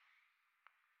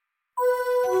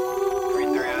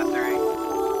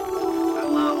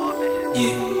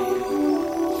Yeah.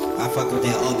 I fuck with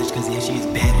that old bitch cause yeah, she is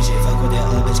bad as shit. Fuck with that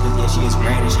old bitch cause yeah, she is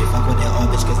rad as shit. Fuck with that old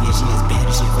bitch cause yeah, she is bad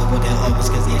as shit. Fuck with that old bitch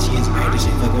cause yeah, she is rad as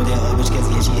shit. Fuck with that old bitch cause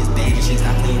yeah, she is bad as shit.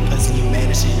 I'm playing pussy, you mad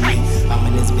as shit, yeah. I'm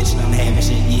in this bitch and I'm having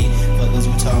shit, yeah. Fuck what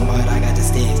you talking about, I got the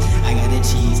sticks, I got the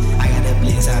cheese, I got the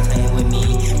blitz, I'm playing with me.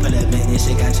 Pull up in this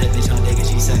shit, got your bitch on deck and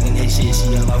she sucking that shit,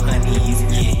 she all on her knees,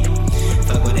 yeah.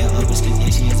 Fuck with that old bitch cause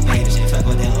yeah, she is bad as shit. Fuck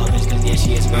with that old bitch cause yeah,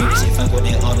 she is rad as shit. Fuck with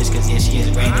that old bitch cause yeah, she is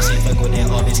rad as shit. Fuck with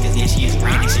that old bitch cause yeah, she is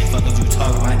rad as shit. Fuck what you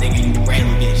talking about, nigga, you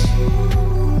rattle bitch.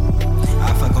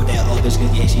 I fuck with that old bitch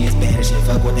cause yeah, she is bad as shit.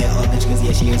 Fuck with that old bitch cause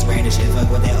yeah, she is rad as shit. Fuck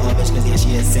with that old bitch cause yeah, she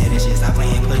is sad as shit. Stop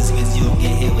playing pussy cause you don't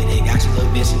get hit with it. Got your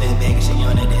little bitch in that bag and she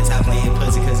on the dance. Stop playing